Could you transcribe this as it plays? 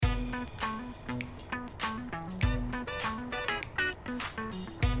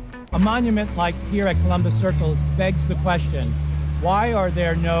A monument like here at Columbus Circle begs the question, why are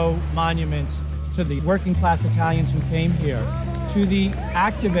there no monuments to the working class Italians who came here, to the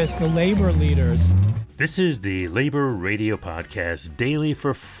activists, the labor leaders? This is the Labor Radio Podcast daily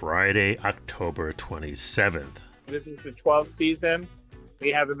for Friday, October 27th. This is the 12th season.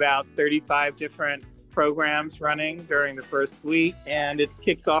 We have about 35 different programs running during the first week, and it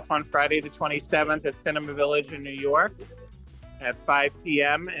kicks off on Friday the 27th at Cinema Village in New York at 5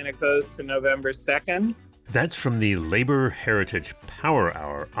 p.m., and it goes to November 2nd. That's from the Labor Heritage Power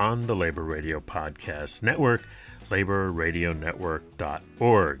Hour on the Labor Radio Podcast Network,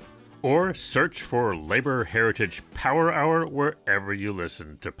 laborradionetwork.org, or search for Labor Heritage Power Hour wherever you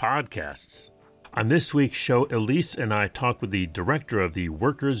listen to podcasts. On this week's show, Elise and I talk with the director of the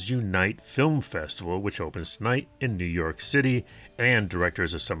Workers Unite Film Festival, which opens tonight in New York City, and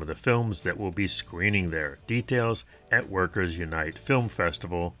directors of some of the films that will be screening there. Details at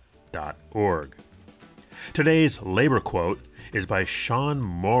workersunitefilmfestival.org. Today's labor quote is by Sean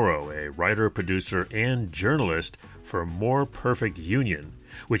Morrow, a writer, producer, and journalist for More Perfect Union,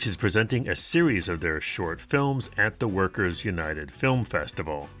 which is presenting a series of their short films at the Workers United Film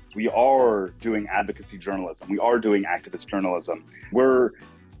Festival. We are doing advocacy journalism. We are doing activist journalism. We're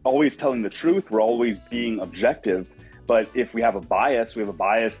always telling the truth. We're always being objective. But if we have a bias,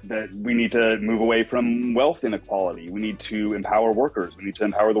 that we need to move away from wealth inequality. We need to empower workers. We need to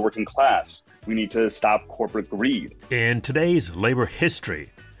empower the working class. We need to stop corporate greed. In today's labor history,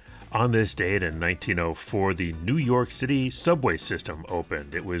 on this date in 1904, the New York City subway system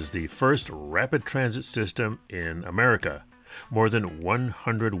opened. It was the first rapid transit system in America. More than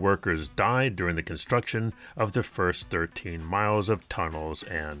 100 workers died during the construction of the first 13 miles of tunnels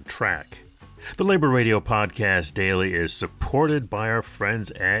and track. The Labor Radio Podcast Daily is supported by our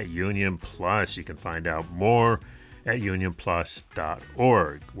friends at Union Plus. You can find out more at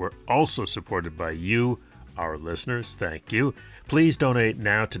unionplus.org. We're also supported by you, our listeners. Thank you. Please donate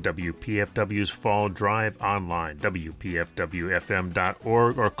now to WPFW's Fall Drive online,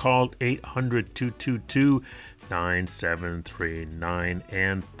 WPFWFM.org, or call 800-222-9739.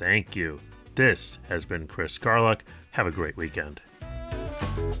 And thank you. This has been Chris Garlock. Have a great weekend.